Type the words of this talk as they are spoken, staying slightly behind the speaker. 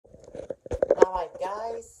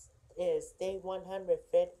guys, it's day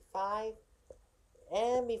 155,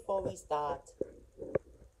 and before we start,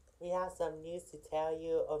 we have some news to tell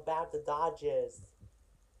you about the Dodgers.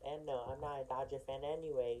 And no, I'm not a Dodger fan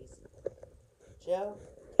anyways. Joe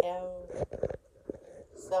Carroll.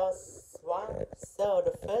 So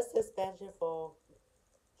the first suspension for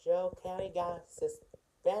Joe Carey got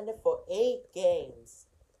suspended for 8 games.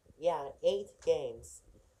 Yeah, 8 games.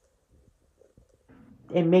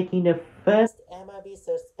 And making the first MLB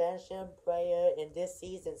suspension player in this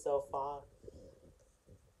season so far.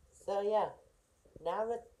 So yeah, now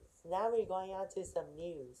we're going on to some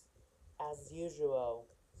news, as usual.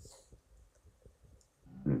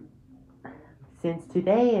 Since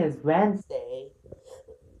today is Wednesday,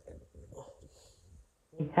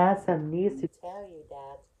 we have some news to tell you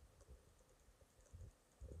that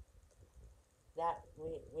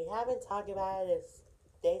we haven't talked about this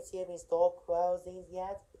Thanksgiving store closings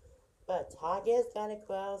yet, but Target's gonna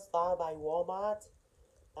close, followed by Walmart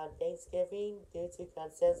on Thanksgiving due to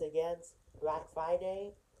concerns against Black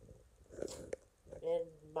Friday. In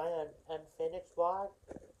my unfinished blog,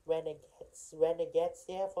 when it gets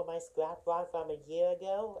here for my scrap blog from a year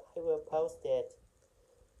ago, I will post it.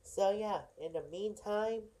 So yeah, in the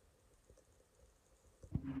meantime,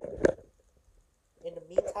 in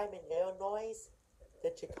Illinois,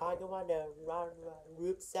 the Chicago one, the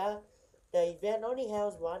RUPSA, the event only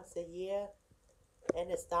held once a year,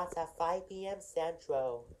 and it starts at 5 p.m.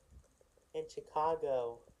 Central in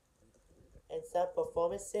Chicago. And some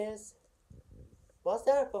performances, most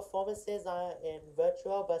of the performances are in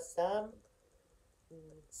virtual, but some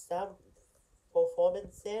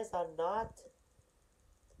performances are not,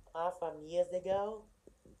 are from years ago,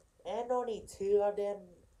 and only 2 of them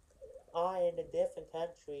are in a different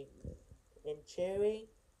country, in Chile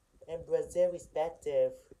and Brazil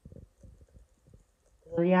respective.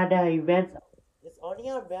 So yeah, the event is only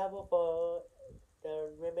available for the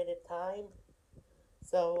limited time.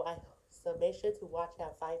 So make sure to watch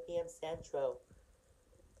at 5 p.m. Central.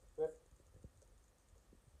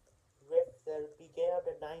 With the beginning of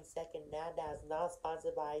the 9-second nap that is not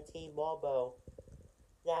sponsored by T-Mobile.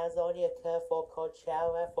 That is only occurred for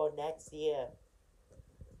Coachella for next year.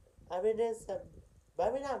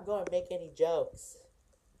 But we're not going to make any jokes.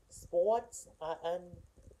 Sports are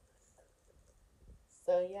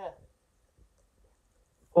So yeah.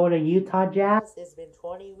 For the Utah Jazz, it's been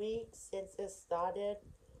 20 weeks since it started,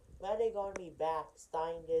 but they're going to be back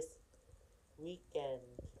starting this weekend.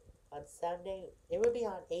 On Sunday, it will be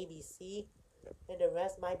on ABC, and the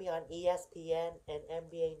rest might be on ESPN and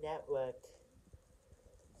NBA Network.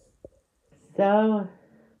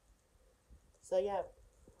 So yeah.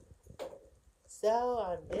 So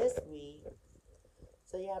on this week,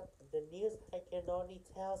 the news I can only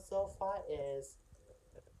tell so far is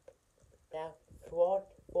that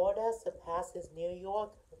Florida surpasses New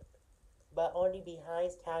York, but only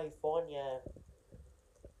behind California.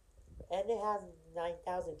 And it has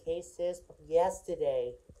 9,000 cases from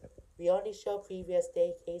yesterday. We only show previous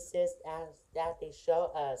day cases as that they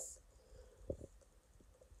show us.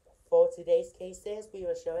 For today's cases, we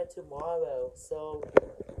will show it tomorrow. So,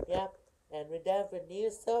 yep. And we're done with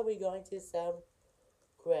news, so we're going to some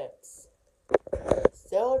clips.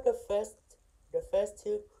 So the first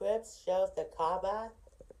 2 clips shows the Kaaba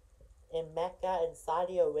in Mecca in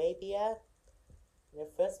Saudi Arabia. The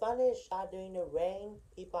first one is shot during the rain.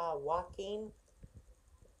 People are walking.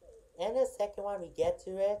 And the second one, we get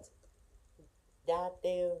to it, that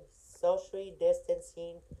they're socially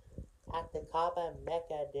distancing at the Kaaba and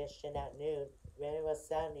Mecca edition at noon when it was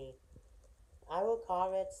sunny. I will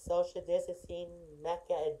call it social distancing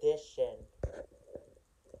Mecca edition.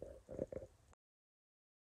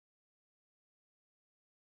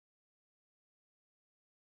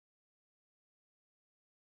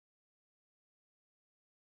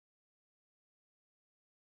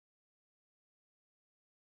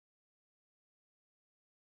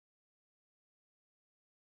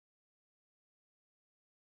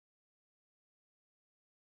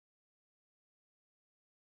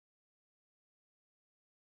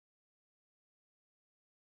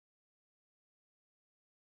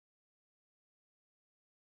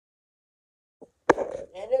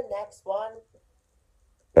 And the next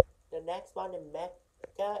one in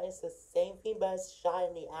Mecca is the same thing, but it's shot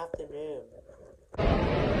in the afternoon.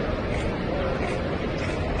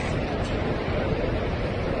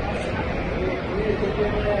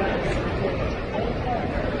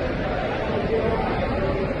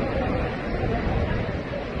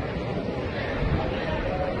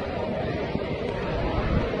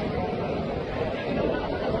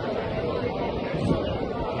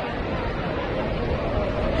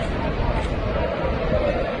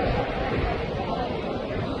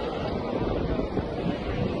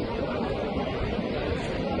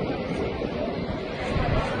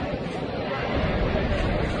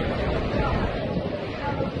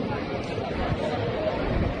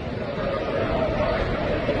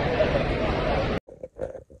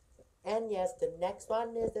 yes, the next one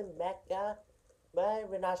is in Mecca, but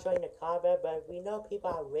we're not showing the Kaaba, but we know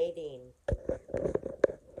people are waiting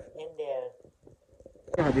in there.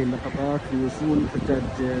 هذه اللقطات لوصول حجاج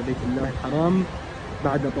بيت الله الحرام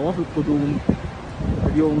بعد طواف القدوم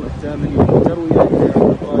اليوم الثامن يوم التروية إلى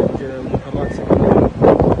إخراج مقرات سكنهم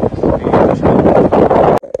في مشهد.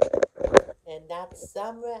 And that's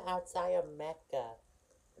somewhere outside of Mecca,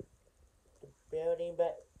 the building,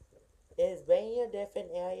 but it's way in a different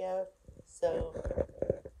area, so.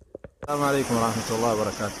 السلام عليكم ورحمة الله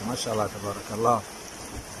وبركاته. ما شاء الله تبارك الله،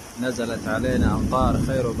 نزلت علينا أمطار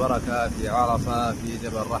خير وبركة في عرفة في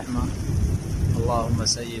جبل رحمة، اللهم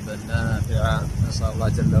سيبا نافعا. نسأل الله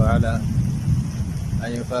جل وعلا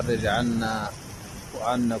أن يفرج عنا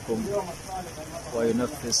وعنكم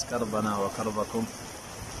وينفس كربنا وكربكم.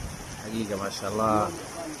 حقيقة ما شاء الله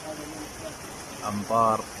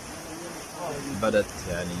أمطار بدت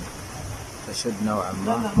يعني تشد نوعا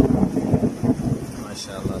ما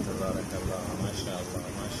شاء الله تبارك الله، ما شاء الله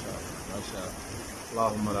ما شاء الله ما شاء الله،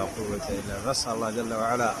 اللهم لا قوة إلا بالله. نسأل الله جل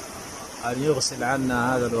وعلا أن يغسل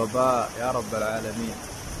عنا هذا الوباء يا رب العالمين.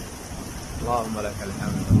 اللهم لك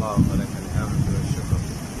الحمد، اللهم لك الحمد والشكر.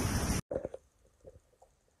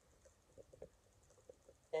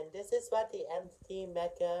 And this is what the empty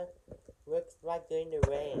Mecca looks like during the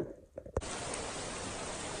rain.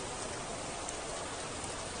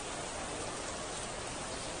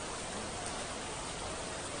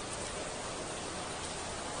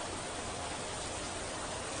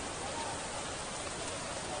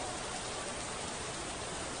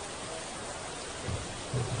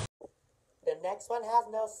 The next one has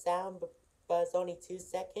no sound, but it's only 2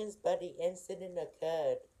 seconds, but the incident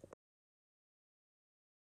occurred.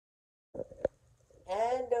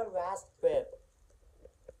 And the last clip.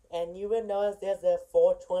 And you will notice there's a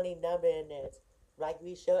 420 number in it, like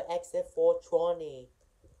we show exit 420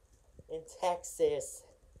 in Texas.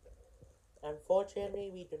 Unfortunately,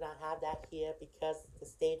 we do not have that here because the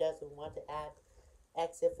state doesn't want to add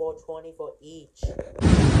exit 420 for each.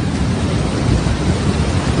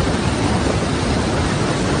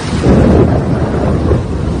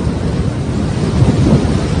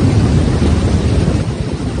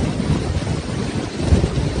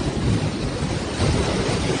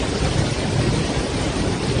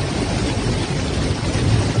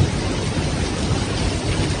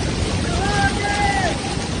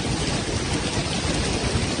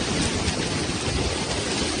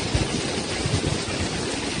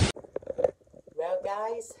 Well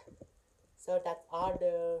guys, so that's all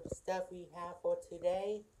the stuff we have for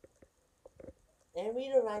today. And we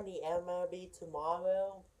will run the MLB tomorrow,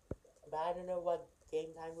 but I don't know what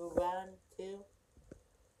game time we'll run to.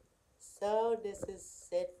 So this is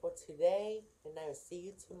it for today, and I will see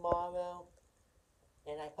you tomorrow.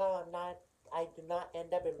 And I hope I do not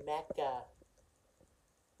end up in Mecca.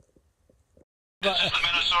 This is the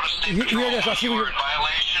Minnesota State Patrol. You are in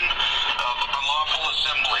violation of unlawful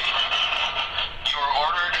assembly. You are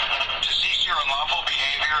ordered to cease your unlawful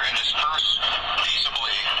behavior and disperse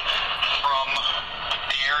peaceably from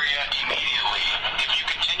the area immediately.